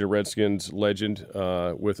 Washington Redskins legend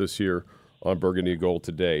with us here on Burgundy Gold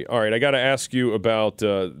today. All right, I got to ask you about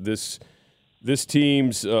this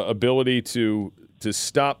team's ability to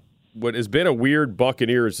stop what has been a weird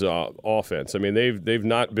Buccaneers offense. I mean, they've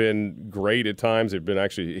not been great at times. They've been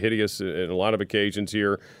actually hideous in a lot of occasions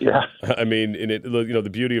here. Yeah. I mean, and the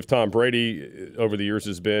beauty of Tom Brady over the years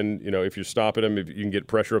has been, if you're stopping him, if you can get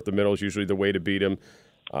pressure up the middle is usually the way to beat him.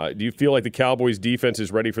 Do you feel like the Cowboys defense is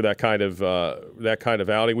ready for that kind of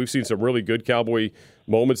outing? We've seen some really good Cowboy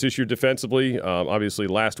moments this year defensively. Obviously,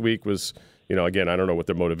 last week was. Again, I don't know what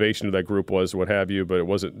the motivation of that group was, what have you, but it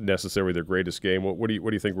wasn't necessarily their greatest game. What do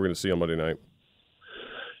you think we're going to see on Monday night?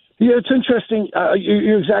 Yeah, it's interesting.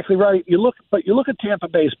 You're exactly right. You look at Tampa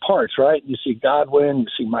Bay's parts, right? You see Godwin, you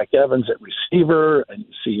see Mike Evans at receiver, and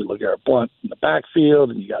you see LeGarrette Blount in the backfield,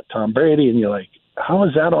 and you got Tom Brady, and you're like, how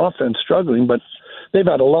is that offense struggling? But they've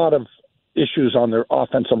had a lot of issues on their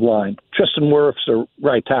offensive line. Tristan Wirfs, their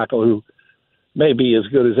right tackle, who may be as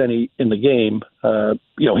good as any in the game.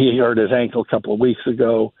 He hurt his ankle a couple of weeks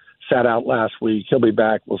ago, sat out last week. He'll be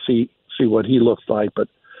back. We'll see what he looks like. But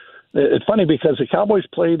it's funny because the Cowboys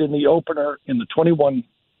played in the opener in the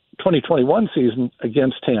 2021 season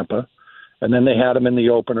against Tampa, and then they had them in the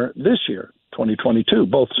opener this year, 2022,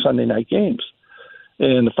 both Sunday night games.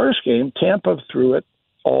 In the first game, Tampa threw it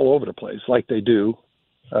all over the place like they do.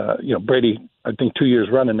 Brady, I think 2 years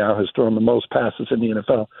running now, has thrown the most passes in the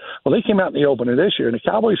NFL. Well, they came out in the opener this year, and the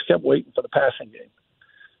Cowboys kept waiting for the passing game.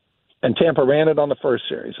 And Tampa ran it on the first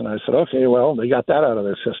series. And I said, okay, well, they got that out of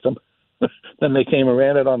their system. Then they came and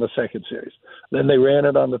ran it on the second series. Then they ran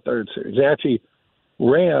it on the third series. They actually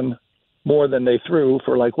ran more than they threw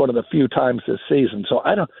for like one of the few times this season. So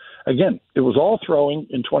it was all throwing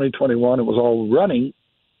in 2021. It was all running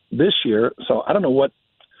this year. So I don't know what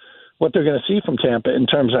they're going to see from Tampa in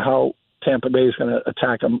terms of how Tampa Bay is going to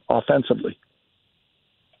attack them offensively.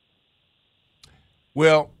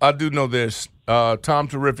 Well, I do know this. Tom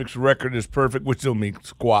Terrific's record is perfect, which still means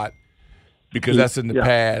squat, because that's in the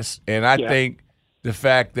past. And I think the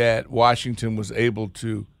fact that Washington was able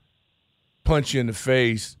to punch you in the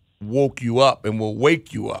face woke you up and will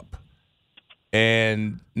wake you up.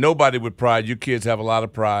 And nobody with pride. Your kids have a lot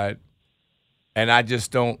of pride. And I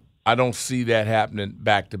don't see that happening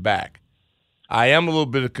back to back. I am a little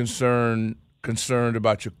bit of concerned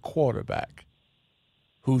about your quarterback,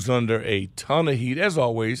 who's under a ton of heat, as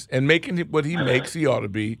always, and making what he makes, he ought to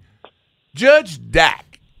be. Judge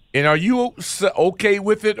Dak, and are you okay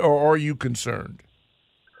with it, or are you concerned?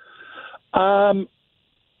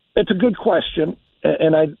 It's a good question,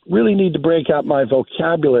 and I really need to break out my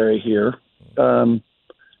vocabulary here.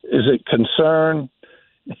 Is it concern?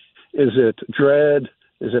 Is it dread?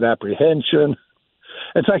 Is it apprehension?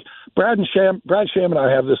 It's like Brad Sham and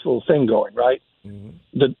I have this little thing going, right?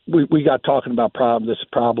 Mm-hmm. We got talking about this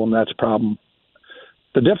problem, that's a problem.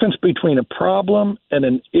 The difference between a problem and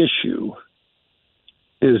an issue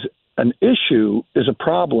is a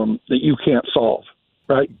problem that you can't solve,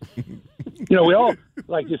 right? We all,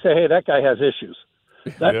 like you say, hey, that guy has issues.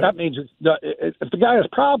 That means if the guy has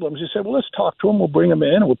problems, you say, well, let's talk to him. We'll bring him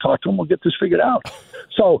in, and we'll talk to him. We'll get this figured out.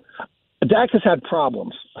 So Dak has had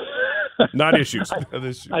problems. Not issues.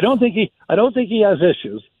 I don't think he has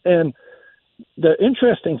issues. And the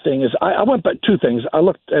interesting thing is I went by two things. I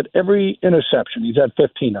looked at every interception. He's had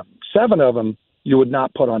 15 of them. 7 of them you would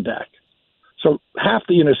not put on Dak. So half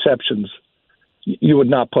the interceptions you would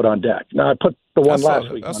not put on Dak. Now, I put the one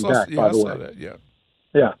last week on Dak, by the way. That, yeah.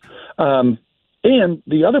 Yeah. And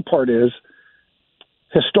the other part is,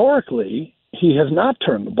 historically, he has not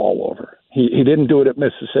turned the ball over. He didn't do it at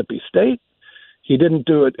Mississippi State. He didn't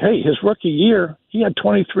do it. Hey, his rookie year, he had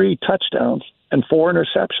 23 touchdowns and 4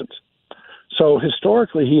 interceptions. So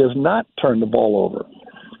historically, he has not turned the ball over.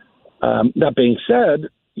 That being said,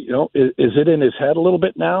 is it in his head a little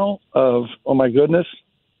bit now of, oh my goodness,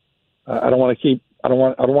 I don't want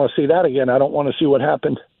to see that again. I don't want to see what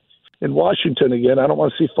happened in Washington again. I don't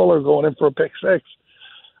want to see Fuller going in for a pick 6.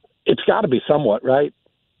 It's got to be somewhat, right?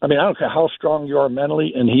 I mean, I don't care how strong you are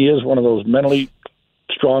mentally, and he is one of those mentally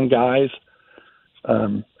strong guys.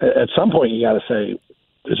 At some point, you got to say,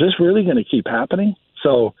 is this really going to keep happening?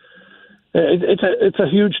 So it's a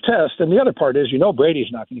huge test. And the other part is,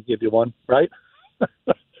 Brady's not going to give you one, right?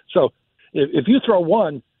 So if you throw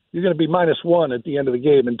one, you're going to be -1 at the end of the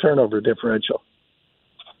game in turnover differential.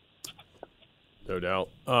 No doubt.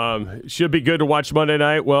 Should be good to watch Monday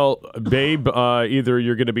night. Well, Babe, either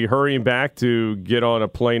you're going to be hurrying back to get on a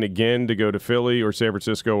plane again to go to Philly or San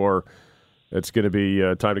Francisco, or it's going to be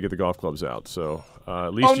time to get the golf clubs out. So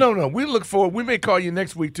at least no. We look forward. We may call you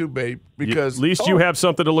next week too, Babe, because at least you have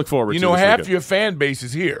something to look forward to. Half weekend. your fan base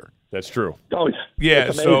is here. That's true. Oh,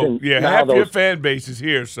 yeah. So half your fan base is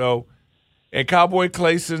here. So, and Cowboy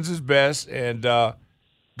Clay sends his best, and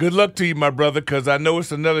good luck to you, my brother, because I know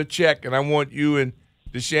it's another check, and I want you and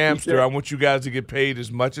the Shamster, I want you guys to get paid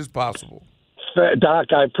as much as possible. Doc,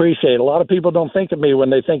 I appreciate it. A lot of people don't think of me when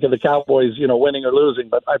they think of the Cowboys, winning or losing,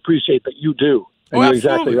 but I appreciate that you do. And you're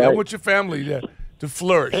exactly right. I want your family to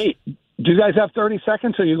flourish. Hey, do you guys have 30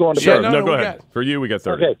 seconds, or are you going to Sure, bed? no, go ahead. For you, we got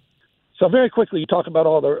 30. Okay. So very quickly, you talk about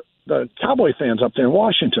all the Cowboy fans up there in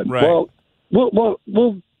Washington. Right. Well,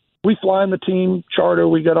 we fly in the team charter.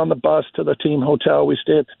 We get on the bus to the team hotel. We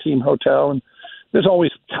stay at the team hotel, and there's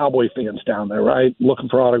always Cowboy fans down there, right? Looking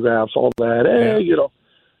for autographs, all that. Hey,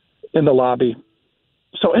 in the lobby.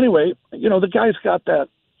 So anyway, the guy's got that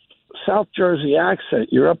South Jersey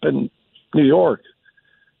accent. You're up in New York,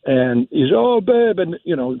 and he's, oh, babe, and,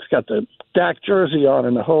 he's got the Dak jersey on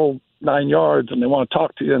and the whole 9 yards, and they want to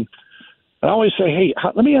talk to you. And I always say, hey,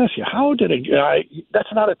 let me ask you, how did a guy –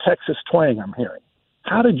 that's not a Texas twang I'm hearing.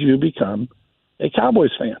 How did you become a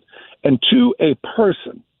Cowboys fan? And to a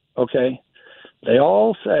person, okay, they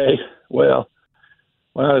all say, well,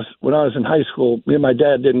 when I was in high school, me and my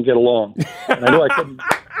dad didn't get along, and I knew I couldn't.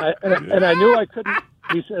 I knew I couldn't.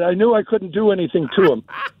 He said I knew I couldn't do anything to him.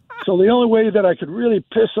 So the only way that I could really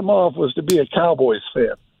piss him off was to be a Cowboys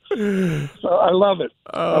fan. So I love it.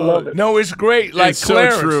 I love it. No, it's great. Like it's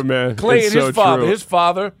Clarence, so true, man. Clay it's and so his father. True. His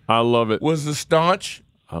father, I love it. Was the staunch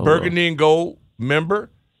burgundy and gold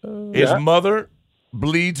member. His mother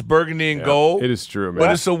bleeds burgundy and gold. It is true, man.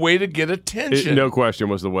 But it's a way to get attention. No question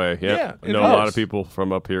was the way. Yeah, I know a lot of people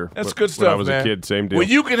from up here. That's good stuff, When I was man. a kid, same deal. Well,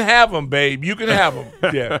 you can have them, babe. You can have them.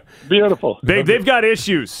 Yeah. Beautiful. They've got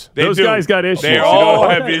issues. Those do. guys got issues. They all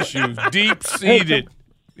have issues. Deep-seated.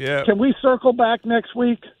 Yeah. Can we circle back next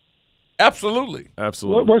week? Absolutely.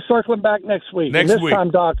 We're circling back next week. Next and this week.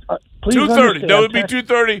 time, Doc, please 2:30. understand. No, it'll be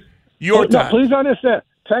 2:30 your time. Please understand.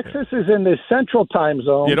 Texas is in the central time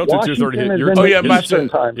zone. Yeah, don't do 2:30. Washington is You're in the Eastern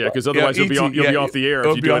time zone. Yeah, because otherwise you'll be off the air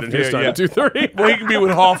if you do it in his time at 2:30. Well, he can be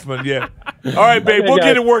with Hoffman, yeah. All right, babe, we'll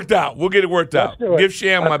get it worked out. Let's do it. Give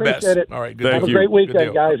Sham my best. It. All right, good. Have Thank a you. great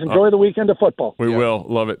weekend, guys. Enjoy the weekend of football. We will.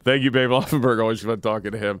 Love it. Thank you, Babe Laufenberg. Always fun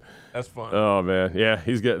talking to him. That's fun. Oh, man. Yeah,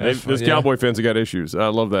 he's got this Cowboy fans have got issues. I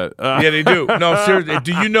love that. Yeah, they do. No, seriously.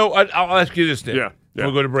 Do you know? I'll ask you this then. Yeah.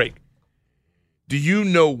 We'll go to break. Do you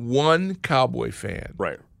know one Cowboy fan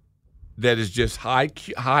Right. that is just high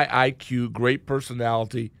IQ, great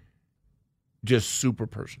personality, just super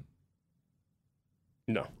person?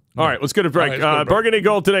 No. All right, let's go to break. Burgundy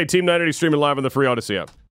Gold today, Team 980 streaming live on the free Odyssey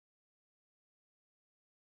app.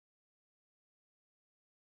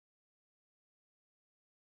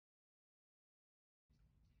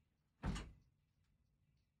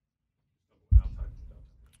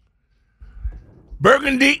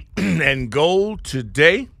 Burgundy and gold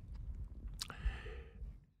today.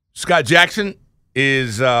 Scott Jackson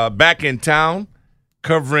is back in town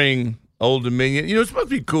covering Old Dominion. It's supposed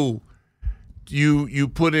to be cool. You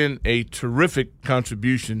put in a terrific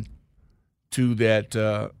contribution to that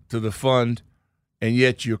to the fund, and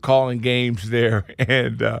yet you're calling games there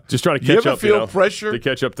and just trying to you catch ever up. Feel pressure to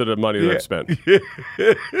catch up to the money that I've spent. Trying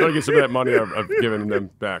to get some of that money I've given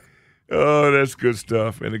them back. Oh, that's good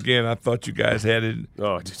stuff. And again, I thought you guys had it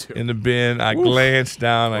in the bin. I glanced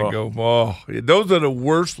down. I go, oh, those are the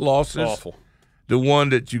worst losses. Awful. The one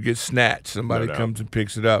that you get snatched. Somebody comes and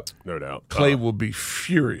picks it up. No doubt. Clay will be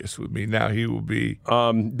furious with me. Now he will be.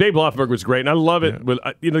 Babe Loffenberg was great, and I love it.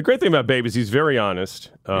 Yeah. The great thing about Babe is he's very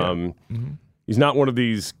honest. He's not one of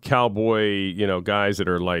these cowboy, guys that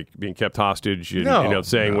are like being kept hostage and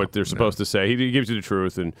saying what they're supposed to say. He gives you the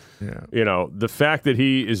truth, and the fact that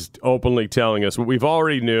he is openly telling us what we've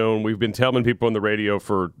already known. We've been telling people on the radio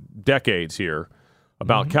for decades here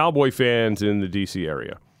about cowboy fans in the D.C.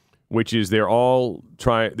 area, which is they all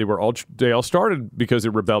started because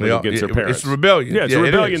they're rebelling against their parents. It's rebellion. Yeah, it's a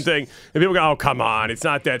rebellion thing. And people go, oh, come on, it's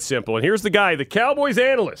not that simple. And here's the guy, the Cowboys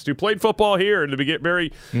analyst who played football here in the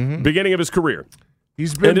very beginning of his career.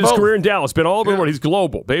 He's been his career in Dallas, been all over the world. He's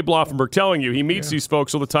glable. Babe Loffenberg telling you he meets these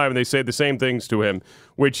folks all the time, and they say the same things to him,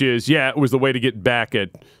 which is, it was the way to get back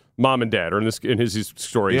at mom and dad, or in his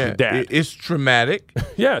story, dad. It's traumatic.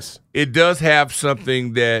 Yes. It does have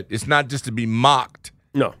something that it's not just to be mocked.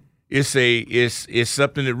 No. It's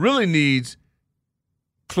something that really needs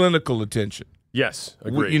clinical attention. Yes,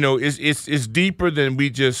 agreed. It's deeper than we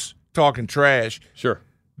just talking trash. Sure.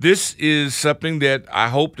 This is something that I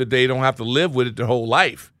hope that they don't have to live with it their whole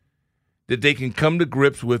life, that they can come to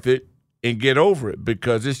grips with it and get over it,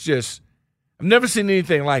 because it's just I've never seen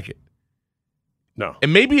anything like it. No.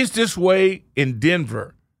 And maybe it's this way in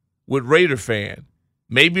Denver with Raider fan.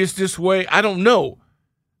 Maybe it's this way. I don't know.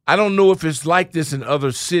 I don't know if it's like this in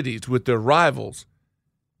other cities with their rivals,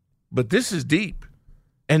 but this is deep,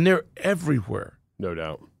 and they're everywhere. No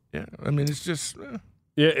doubt. Yeah, I mean, it's just.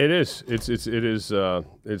 Yeah, it is. It's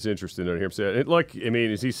interesting to hear him say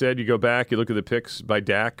it. As he said, you go back, you look at the picks by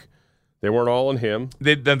Dak. They weren't all on him.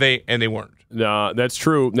 They weren't. No, that's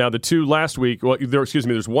true. Now, the two last week,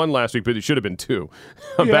 there's one last week, but it should have been two.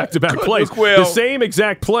 Back-to-back plays. The same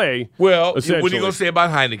exact play. Well, what are you going to say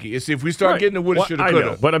about Heineke? It's if we start getting the woulda, shoulda, coulda. I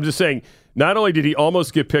know, but I'm just saying, not only did he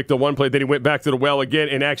almost get picked on one play, then he went back to the well again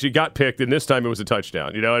and actually got picked, and this time it was a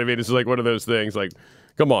touchdown. You know what I mean? It's like one of those things, like,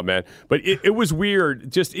 come on, man. But it was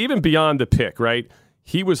weird, just even beyond the pick, right?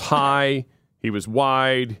 He was high. He was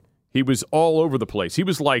wide. He was all over the place. He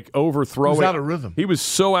was like overthrowing. He was out of rhythm. He was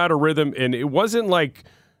so out of rhythm, and it wasn't like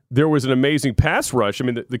there was an amazing pass rush. I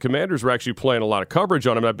mean, the Commanders were actually playing a lot of coverage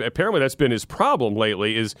on him. Apparently, that's been his problem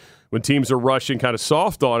lately, is when teams are rushing kind of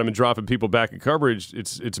soft on him and dropping people back in coverage,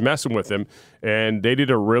 it's messing with him. And they did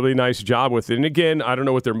a really nice job with it. And again, I don't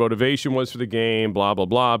know what their motivation was for the game, blah, blah,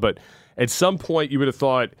 blah. But at some point, you would have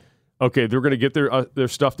thought, okay, they're going to get their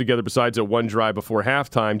stuff together besides a one drive before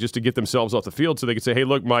halftime just to get themselves off the field so they could say, hey,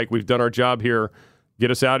 look, Mike, we've done our job here. Get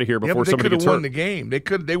us out of here before somebody gets hurt. They could have won the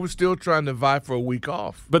game. They were still trying to vie for a week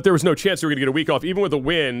off. But there was no chance they were going to get a week off. Even with a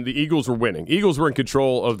win, the Eagles were winning. Eagles were in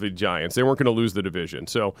control of the Giants. They weren't going to lose the division.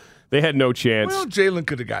 So they had no chance. Well, Jalen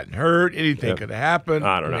could have gotten hurt. Anything could have happened.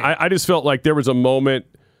 I don't know. I just felt like there was a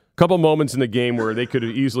couple moments in the game where they could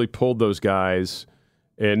have easily pulled those guys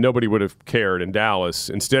and nobody would have cared in Dallas,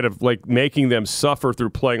 instead of like making them suffer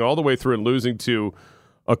through playing all the way through and losing to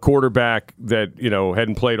a quarterback that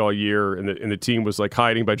hadn't played all year, and the team was like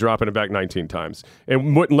hiding by dropping it back 19 times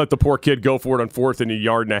and wouldn't let the poor kid go for it on 4th and a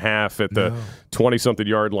yard and a half at the 20-something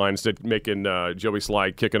yard line, instead of making Joey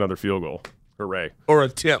Slye kick another field goal. Hooray. Or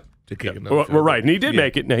attempt to kick another field goal. Well, right, and he did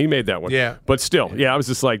make it. No, he made that one. Yeah. But still, I was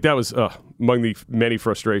just like, that was among the many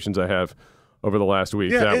frustrations I have over the last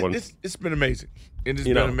week. Yeah, one. It's been amazing. It has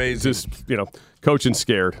been amazing. Just, coaching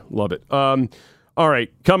scared. Love it. All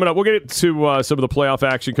right, coming up, we'll get to some of the playoff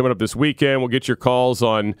action coming up this weekend. We'll get your calls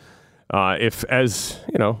on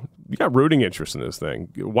you got rooting interest in this thing.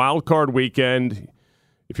 Wild card weekend.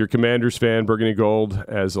 If you're a Commanders fan, Burgundy Gold,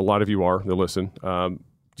 as a lot of you are, they'll listen. Do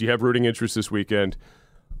you have rooting interest this weekend?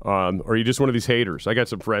 Or are you just one of these haters? I got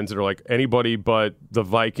some friends that are like anybody but the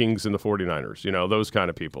Vikings and the 49ers, those kind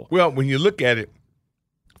of people. Well, when you look at it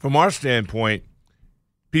from our standpoint,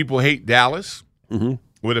 people hate Dallas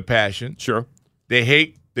with a passion. Sure. They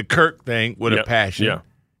hate the Kirk thing with a passion. Yeah.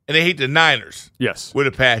 And they hate the Niners with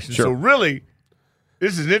a passion. Sure. So really,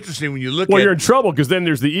 this is interesting when you look at Well, you're in trouble because then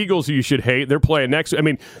there's the Eagles who you should hate. They're playing next. I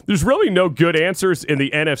mean, there's really no good answers in the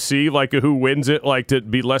NFC, like who wins it, like to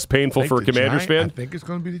be less painful for a Commanders fan. I think it's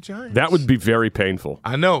going to be the Giants. That would be very painful.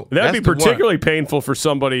 I know. That would be particularly painful for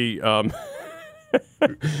somebody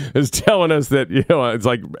is telling us that it's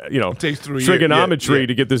like it takes trigonometry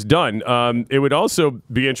to get this done. It would also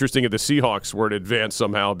be interesting if the Seahawks were to advance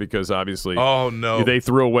somehow, because obviously, they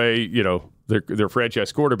threw away their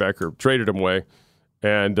franchise quarterback or traded him away,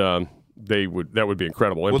 and that would be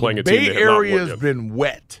incredible. And playing the a team Bay Area has been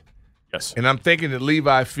wet. Yes, and I'm thinking that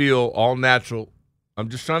Levi Field, all natural I'm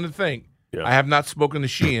just trying to think. Yeah. I have not spoken to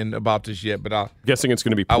Sheehan about this yet, but Guessing it's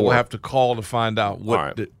going to be poor. I will have to call to find out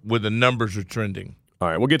where the numbers are trending. All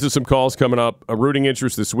right, we'll get to some calls coming up. A rooting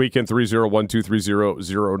interest this weekend,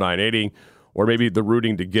 301-230-0980. Or maybe the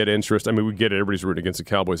rooting to get interest. I mean, we get it. Everybody's rooting against the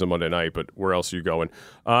Cowboys on Monday night, but where else are you going?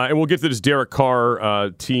 And we'll get to this Derek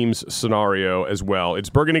Carr teams scenario as well. It's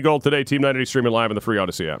Burgundy Gold today, Team 980 streaming live on the free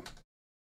Odyssey app.